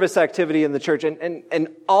service activity in the church. And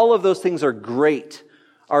all of those things are great,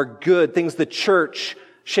 are good, things the church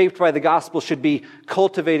shaped by the gospel should be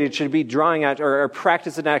cultivated, should be drawing at, or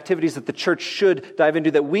practice and activities that the church should dive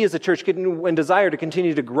into, that we as a church can and desire to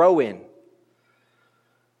continue to grow in.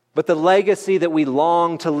 But the legacy that we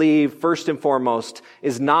long to leave, first and foremost,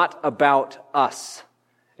 is not about us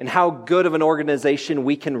and how good of an organization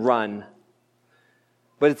we can run.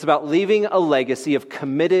 But it's about leaving a legacy of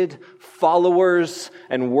committed followers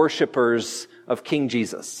and worshipers of King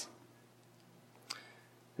Jesus.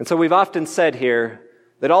 And so we've often said here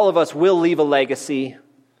that all of us will leave a legacy,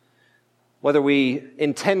 whether we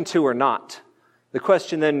intend to or not. The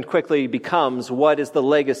question then quickly becomes, what is the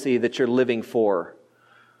legacy that you're living for?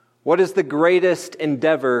 What is the greatest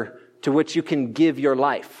endeavor to which you can give your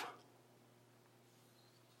life?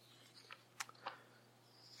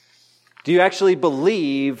 Do you actually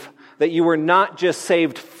believe that you were not just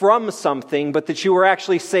saved from something, but that you were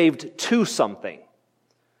actually saved to something?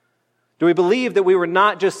 Do we believe that we were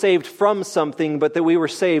not just saved from something, but that we were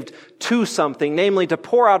saved to something, namely to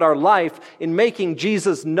pour out our life in making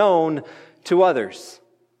Jesus known to others?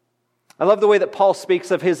 I love the way that Paul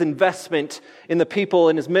speaks of his investment in the people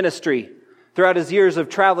in his ministry throughout his years of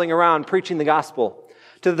traveling around preaching the gospel.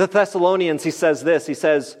 To the Thessalonians, he says this, he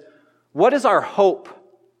says, "What is our hope,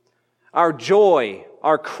 our joy,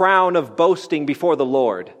 our crown of boasting before the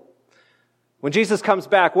Lord?" When Jesus comes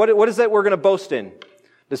back, what is that we're going to boast in?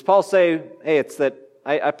 Does Paul say, hey, it's that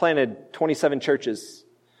I planted 27 churches.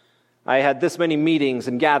 I had this many meetings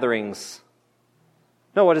and gatherings.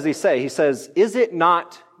 No, what does he say? He says, is it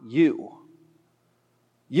not you?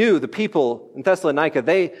 You, the people in Thessalonica,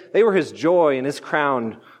 they were his joy and his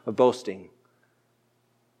crown of boasting.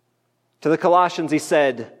 To the Colossians, he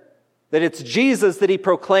said that it's Jesus that he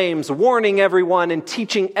proclaims, warning everyone and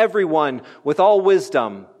teaching everyone with all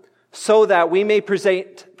wisdom, so that we may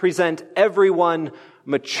present everyone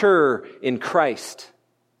mature in Christ.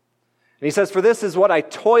 And he says, for this is what I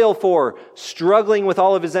toil for, struggling with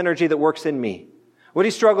all of his energy that works in me. What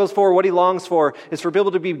he struggles for, what he longs for, is for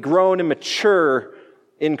people to be grown and mature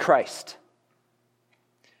in Christ.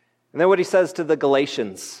 And then what he says to the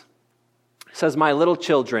Galatians, he says, my little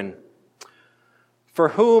children, for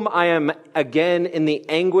whom I am again in the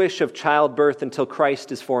anguish of childbirth until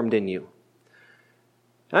Christ is formed in you.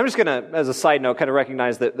 And I'm just going to, as a side note, kind of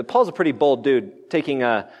recognize that Paul's a pretty bold dude, taking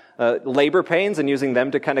labor pains and using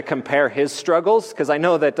them to kind of compare his struggles, because I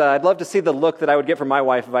know that I'd love to see the look that I would get from my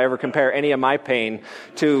wife if I ever compare any of my pain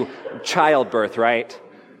to childbirth, right?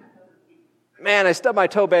 Man, I stubbed my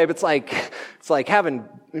toe, babe. It's like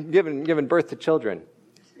giving birth to children.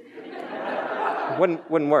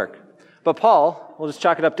 Wouldn't work. But Paul, we'll just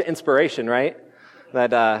chalk it up to inspiration, right?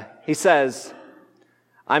 That he says,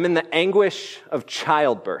 I'm in the anguish of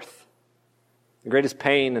childbirth, the greatest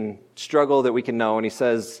pain and struggle that we can know. And he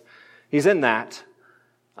says, he's in that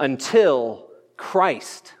until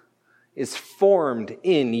Christ is formed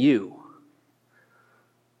in you.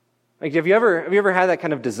 Like, have you ever had that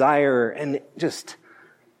kind of desire and just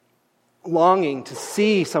longing to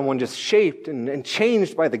see someone just shaped and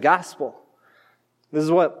changed by the gospel? This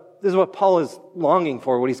is what Paul is longing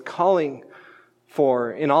for, what he's calling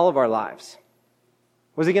for in all of our lives.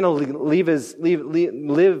 What is he going to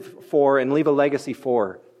live for and leave a legacy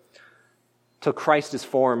for till Christ is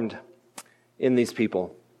formed in these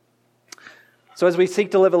people? So as we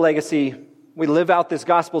seek to live a legacy, we live out this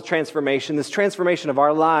gospel transformation. This transformation of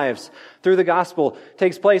our lives through the gospel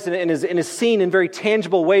takes place and is seen in very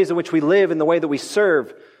tangible ways in which we live and the way that we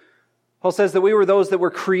serve. Paul says that we were those that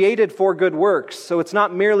were created for good works. So it's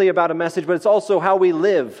not merely about a message, but it's also how we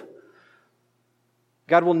live.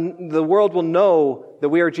 The world will know that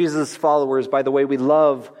we are Jesus' followers by the way we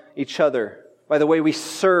love each other, by the way we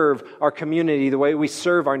serve our community, the way we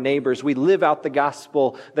serve our neighbors. We live out the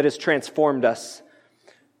gospel that has transformed us.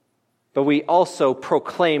 But we also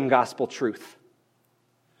proclaim gospel truth.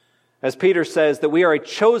 As Peter says, that we are a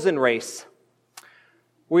chosen race.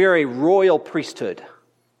 We are a royal priesthood.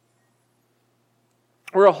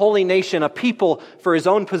 We're a holy nation, a people for his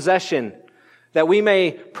own possession, that we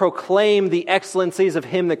may proclaim the excellencies of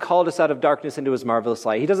him that called us out of darkness into his marvelous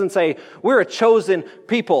light. He doesn't say we're a chosen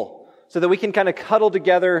people so that we can kind of cuddle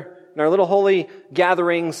together in our little holy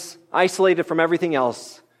gatherings, isolated from everything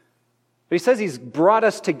else. But he says he's brought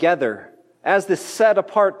us together as this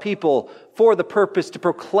set-apart people for the purpose to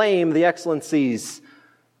proclaim the excellencies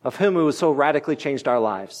of him who has so radically changed our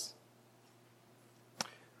lives.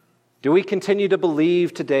 Do we continue to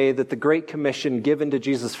believe today that the Great Commission given to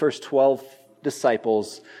Jesus' first 12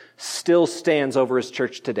 disciples still stands over his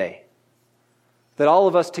church today? That all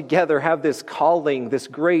of us together have this calling, this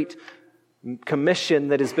great commission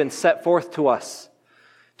that has been set forth to us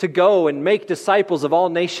to go and make disciples of all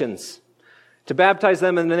nations, to baptize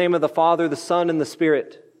them in the name of the Father, the Son, and the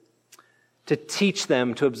Spirit, to teach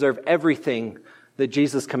them to observe everything that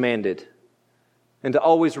Jesus commanded, and to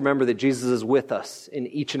always remember that Jesus is with us in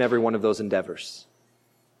each and every one of those endeavors.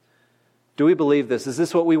 Do we believe this? Is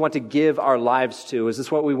this what we want to give our lives to? Is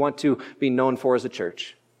this what we want to be known for as a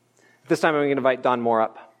church? This time I'm going to invite Don Moore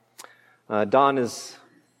up. Don has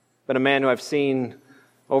been a man who I've seen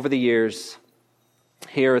over the years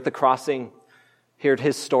here at the Crossing, heard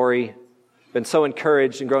his story, been so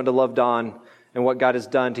encouraged and grown to love Don and what God has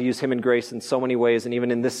done to use him in grace in so many ways, and even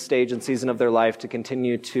in this stage and season of their life to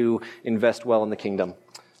continue to invest well in the kingdom.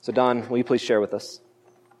 So Don, will you please share with us?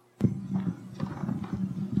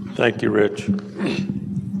 Thank you, Rich.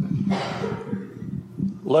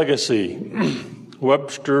 Legacy.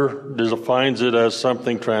 Webster defines it as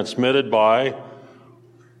something transmitted by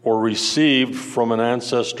or received from an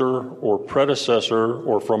ancestor or predecessor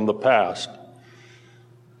or from the past.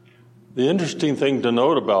 The interesting thing to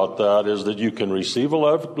note about that is that you can receive a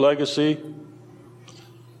legacy,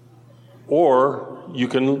 or you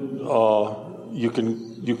can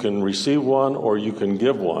receive one, or you can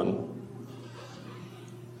give one,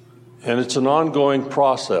 and it's an ongoing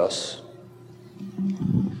process.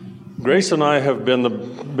 Grace and I have been the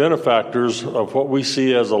benefactors of what we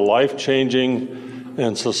see as a life-changing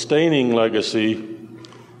and sustaining legacy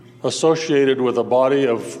associated with a body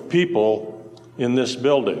of people in this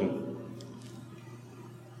building.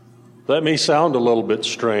 That may sound a little bit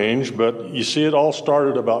strange, but you see, it all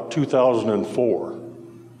started about 2004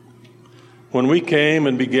 when we came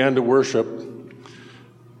and began to worship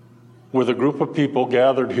with a group of people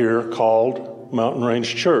gathered here called Mountain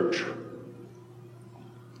Range Church.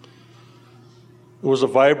 It was a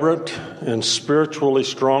vibrant and spiritually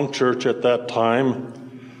strong church at that time,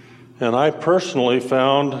 and I personally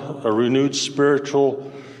found a renewed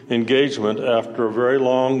spiritual engagement after a very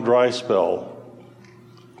long dry spell.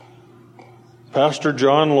 Pastor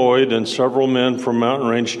John Lloyd and several men from Mountain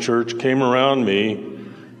Range Church came around me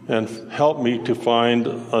and helped me to find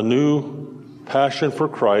a new passion for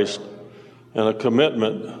Christ and a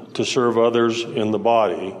commitment to serve others in the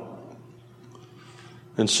body.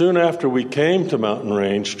 And soon after we came to Mountain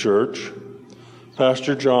Range Church,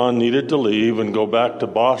 Pastor John needed to leave and go back to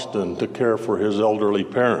Boston to care for his elderly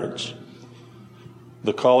parents.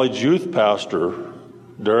 The college youth pastor,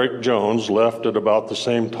 Derek Jones, left at about the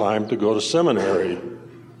same time to go to seminary.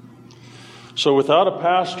 So without a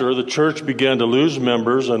pastor, the church began to lose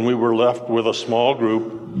members, and we were left with a small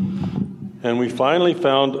group. And we finally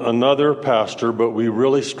found another pastor, but we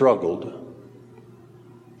really struggled.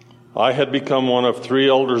 I had become one of 3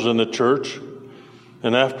 elders in the church,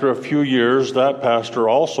 and after a few years, that pastor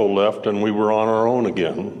also left, and we were on our own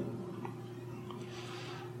again.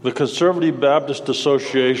 The Conservative Baptist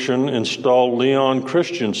Association installed Leon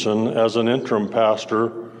Christensen as an interim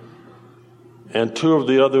pastor, and 2 of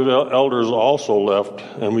the other elders also left,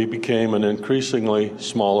 and we became an increasingly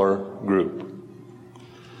smaller group.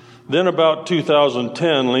 Then about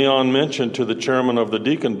 2010, Leon mentioned to the chairman of the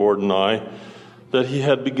deacon board and I that he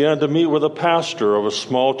had begun to meet with a pastor of a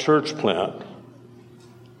small church plant.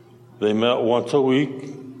 They met once a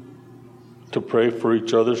week to pray for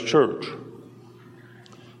each other's church.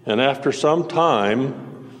 And after some time,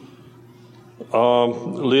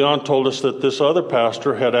 Leon told us that this other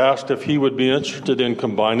pastor had asked if he would be interested in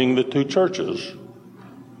combining the 2 churches.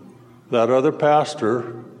 That other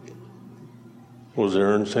pastor was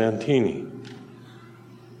Aaron Santini.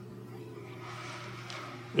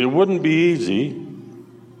 It wouldn't be easy,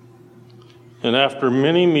 and after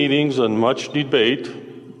many meetings and much debate,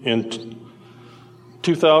 in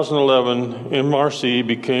 2011, MRC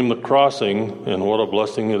became the Crossing, and what a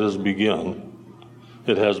blessing it has been.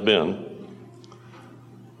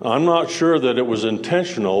 I'm not sure that it was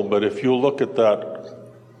intentional, but if you look at that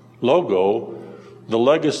logo, the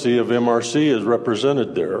legacy of MRC is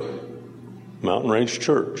represented there. Mountain Range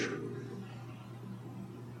Church.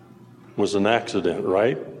 Was an accident,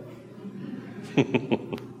 right?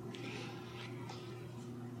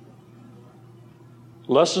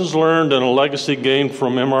 Lessons learned and a legacy gained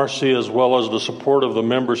from MRC, as well as the support of the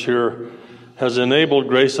members here, has enabled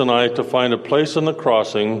Grace and I to find a place in the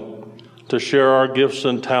Crossing to share our gifts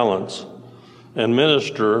and talents and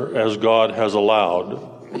minister as God has allowed.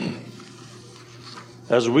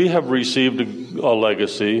 As we have received a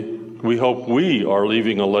legacy, we hope we are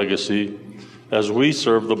leaving a legacy as we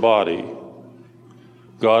serve the body.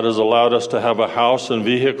 God has allowed us to have a house and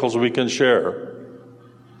vehicles we can share.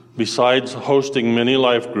 Besides hosting many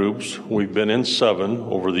life groups, we've been in 7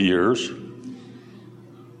 over the years.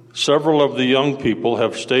 Several of the young people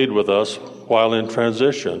have stayed with us while in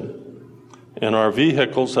transition, and our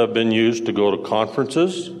vehicles have been used to go to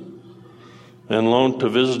conferences and loaned to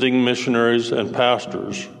visiting missionaries and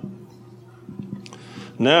pastors.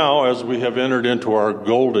 Now, as we have entered into our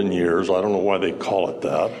golden years, I don't know why they call it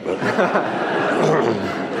that, but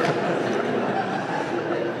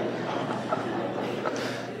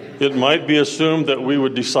it might be assumed that we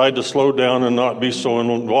would decide to slow down and not be so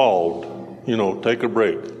involved. Take a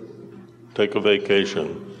break, take a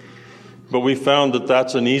vacation. But we found that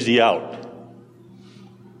that's an easy out.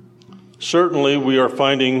 Certainly, we are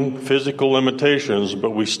finding physical limitations,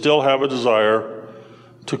 but we still have a desire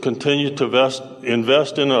to continue to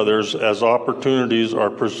invest in others as opportunities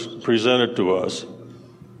are presented to us.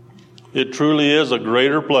 It truly is a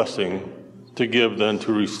greater blessing to give than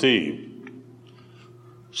to receive.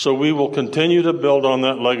 So we will continue to build on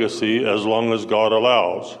that legacy as long as God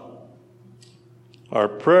allows. Our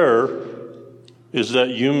prayer is that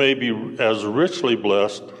you may be as richly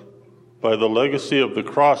blessed by the legacy of the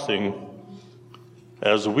Crossing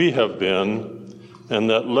as we have been, and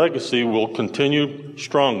that legacy will continue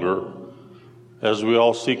stronger as we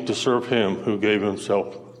all seek to serve Him who gave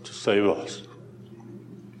Himself to save us.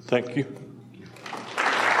 Thank you.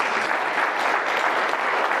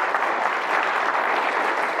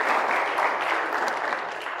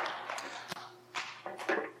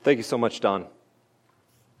 Thank you so much, Don.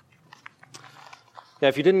 Yeah,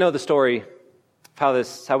 if you didn't know the story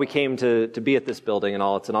of how we came to be at this building and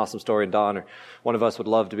all, it's an awesome story, and Don or one of us would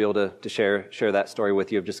love to be able to share that story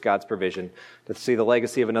with you of just God's provision, to see the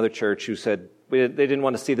legacy of another church who said they didn't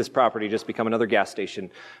want to see this property just become another gas station,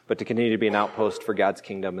 but to continue to be an outpost for God's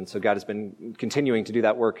kingdom. And so God has been continuing to do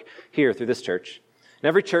that work here through this church. And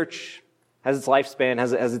every church has its lifespan,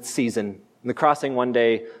 has its season. In the Crossing, one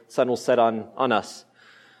day, the sun will set on us.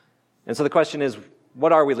 And so the question is,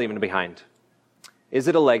 what are we leaving behind? Is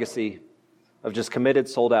it a legacy of just committed,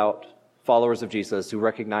 sold-out followers of Jesus who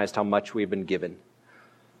recognized how much we've been given?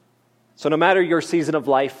 So no matter your season of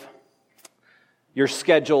life, your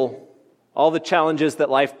schedule, all the challenges that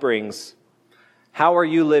life brings, how are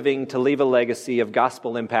you living to leave a legacy of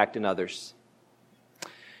gospel impact in others?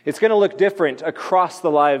 It's going to look different across the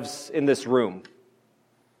lives in this room.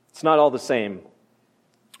 It's not all the same.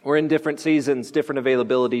 We're in different seasons, different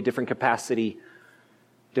availability, different capacity,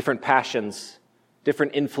 different passions,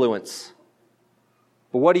 different influence.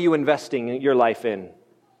 But what are you investing your life in?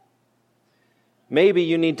 Maybe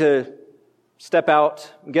you need to step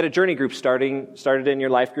out and get a journey group started in your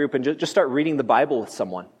life group and just start reading the Bible with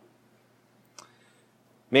someone.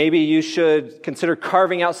 Maybe you should consider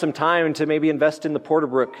carving out some time to maybe invest in the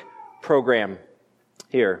Porterbrook program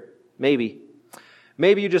here. Maybe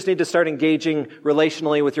you just need to start engaging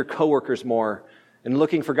relationally with your coworkers more and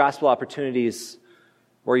looking for gospel opportunities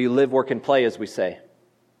where you live, work, and play, as we say.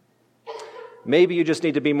 Maybe you just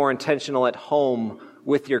need to be more intentional at home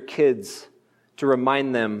with your kids to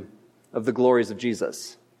remind them of the glories of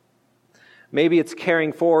Jesus. Maybe it's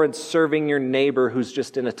caring for and serving your neighbor who's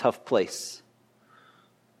just in a tough place.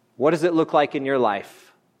 What does it look like in your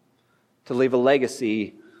life to leave a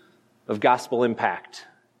legacy of gospel impact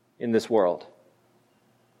in this world?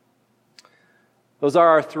 Those are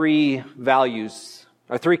our 3 values,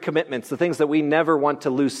 our 3 commitments, the things that we never want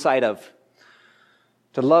to lose sight of.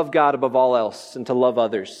 To love God above all else and to love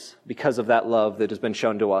others because of that love that has been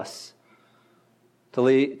shown to us. To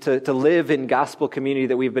live in gospel community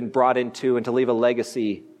that we've been brought into and to leave a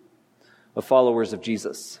legacy of followers of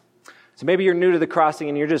Jesus. So maybe you're new to the Crossing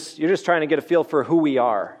and you're just trying to get a feel for who we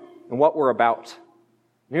are and what we're about.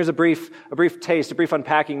 And here's a brief taste, a brief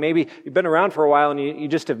unpacking. Maybe you've been around for a while and you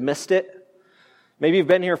just have missed it. Maybe you've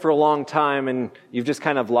been here for a long time and you've just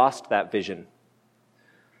kind of lost that vision.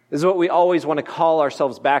 This is what we always want to call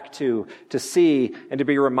ourselves back to see and to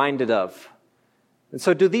be reminded of. And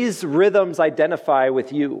so do these rhythms identify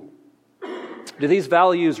with you? Do these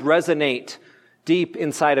values resonate deep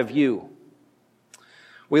inside of you?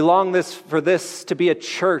 We long for this to be a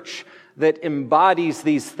church that embodies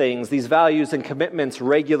these things, these values and commitments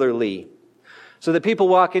regularly, so that people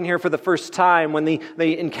walk in here for the first time, when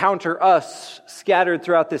they encounter us scattered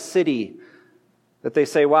throughout this city, that they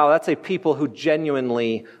say, wow, that's a people who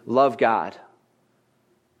genuinely love God.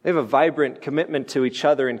 They have a vibrant commitment to each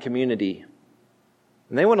other and community.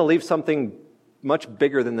 And they want to leave something much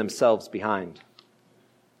bigger than themselves behind.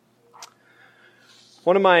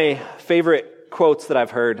 One of my favorite quotes that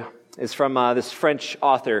I've heard is from this French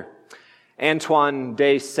author, Antoine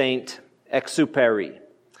de Saint-Exupéry.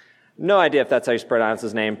 No idea if that's how you pronounce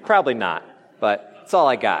his name. Probably not, but that's all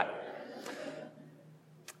I got.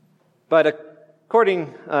 But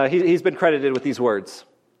he's been credited with these words,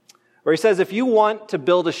 where he says, if you want to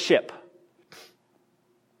build a ship,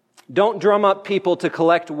 don't drum up people to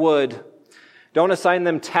collect wood, don't assign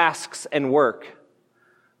them tasks and work,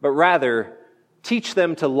 but rather teach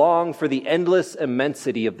them to long for the endless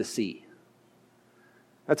immensity of the sea.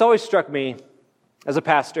 That's always struck me as a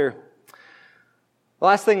pastor. The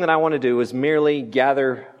last thing that I want to do is merely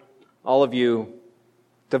gather all of you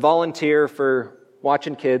to volunteer for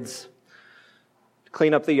watching kids, to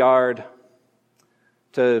clean up the yard,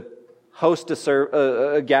 to host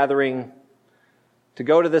a gathering, to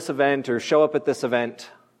go to this event or show up at this event.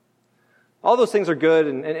 All those things are good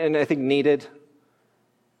and I think needed.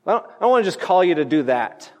 I don't want to just call you to do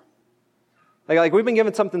that. Like we've been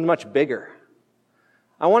given something much bigger.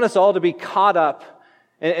 I want us all to be caught up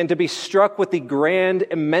and to be struck with the grand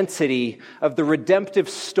immensity of the redemptive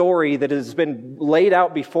story that has been laid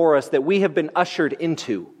out before us, that we have been ushered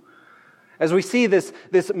into. As we see this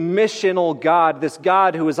missional God, this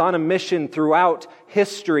God who is on a mission throughout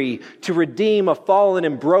history to redeem a fallen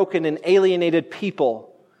and broken and alienated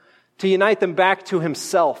people, to unite them back to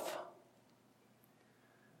himself.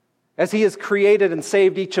 As he has created and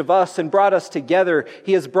saved each of us and brought us together,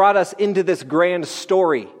 he has brought us into this grand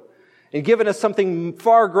story and given us something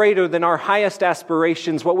far greater than our highest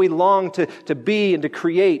aspirations, what we long to be and to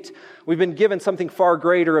create. We've been given something far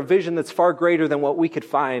greater, a vision that's far greater than what we could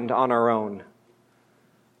find on our own. And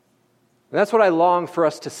that's what I long for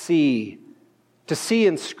us to see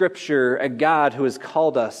in Scripture a God who has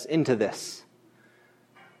called us into this.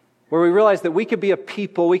 Where we realize that we could be a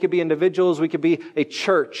people, we could be individuals, we could be a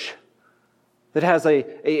church that has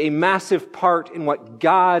a massive part in what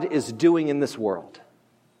God is doing in this world.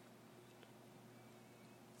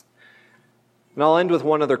 And I'll end with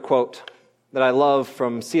one other quote that I love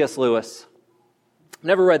from C.S. Lewis.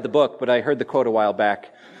 Never read the book, but I heard the quote a while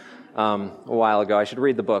ago. I should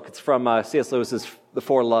read the book. It's from C.S. Lewis's The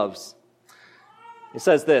Four Loves. He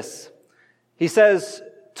says this. He says,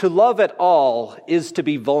 to love at all is to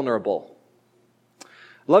be vulnerable.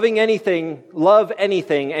 Love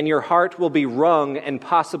anything, and your heart will be wrung and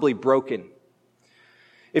possibly broken.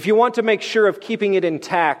 If you want to make sure of keeping it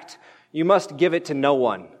intact, you must give it to no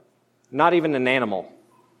one. Not even an animal.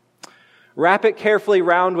 Wrap it carefully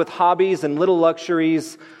round with hobbies and little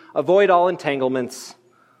luxuries. Avoid all entanglements.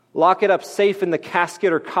 Lock it up safe in the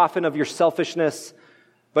casket or coffin of your selfishness.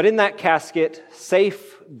 But in that casket,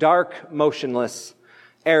 safe, dark, motionless,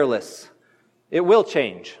 airless, it will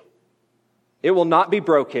change. It will not be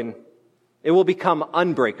broken. It will become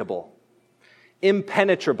unbreakable,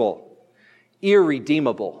 impenetrable,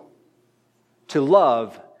 irredeemable. To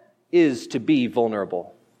love is to be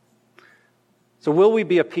vulnerable. So will we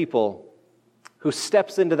be a people who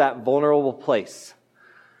steps into that vulnerable place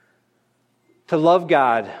to love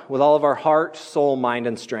God with all of our heart, soul, mind,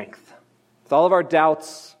 and strength, with all of our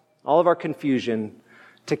doubts, all of our confusion,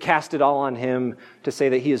 to cast it all on Him, to say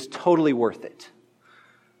that He is totally worth it,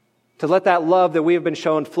 to let that love that we have been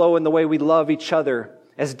shown flow in the way we love each other,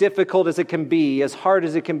 as difficult as it can be, as hard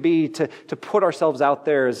as it can be to put ourselves out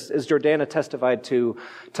there, as Jordana testified to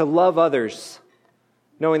love others,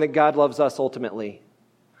 knowing that God loves us ultimately.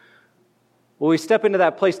 Will we step into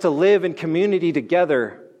that place to live in community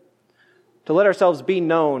together, to let ourselves be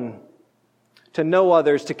known, to know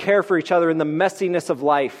others, to care for each other in the messiness of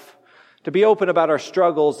life, to be open about our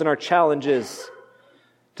struggles and our challenges,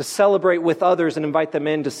 to celebrate with others and invite them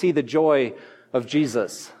in to see the joy of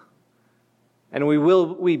Jesus? And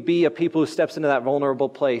we be a people who steps into that vulnerable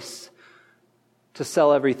place to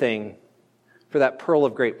sell everything for that pearl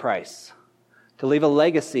of great price, to leave a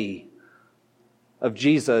legacy of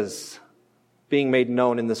Jesus being made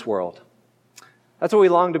known in this world. That's what we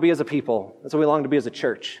long to be as a people. That's what we long to be as a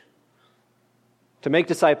church. To make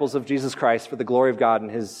disciples of Jesus Christ for the glory of God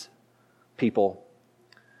and his people.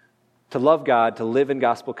 To love God, to live in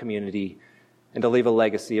gospel community, and to leave a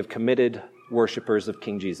legacy of committed worshipers of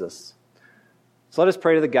King Jesus. So let us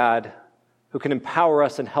pray to the God who can empower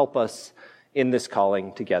us and help us in this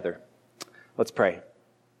calling together. Let's pray.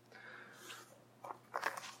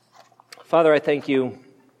 Father, I thank you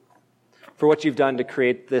for what you've done to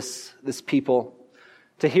create this people,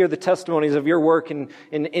 to hear the testimonies of your work in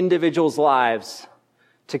individuals' lives,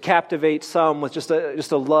 to captivate some with just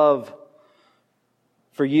a love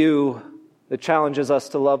for you that challenges us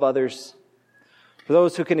to love others. For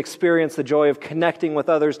those who can experience the joy of connecting with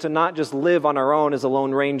others, to not just live on our own as a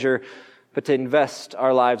lone ranger, but to invest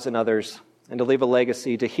our lives in others and to leave a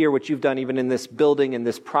legacy, to hear what you've done even in this building, in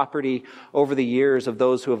this property, over the years of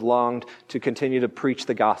those who have longed to continue to preach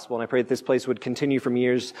the gospel. And I pray that this place would continue from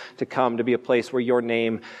years to come to be a place where your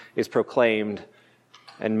name is proclaimed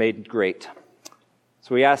and made great.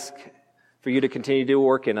 So we ask for you to continue to do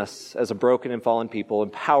work in us as a broken and fallen people.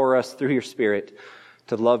 Empower us through your Spirit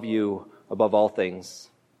to love you above all things.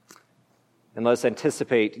 And let us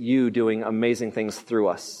anticipate you doing amazing things through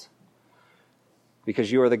us,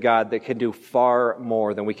 because you are the God that can do far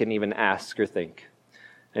more than we can even ask or think.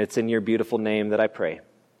 And it's in your beautiful name that I pray.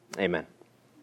 Amen.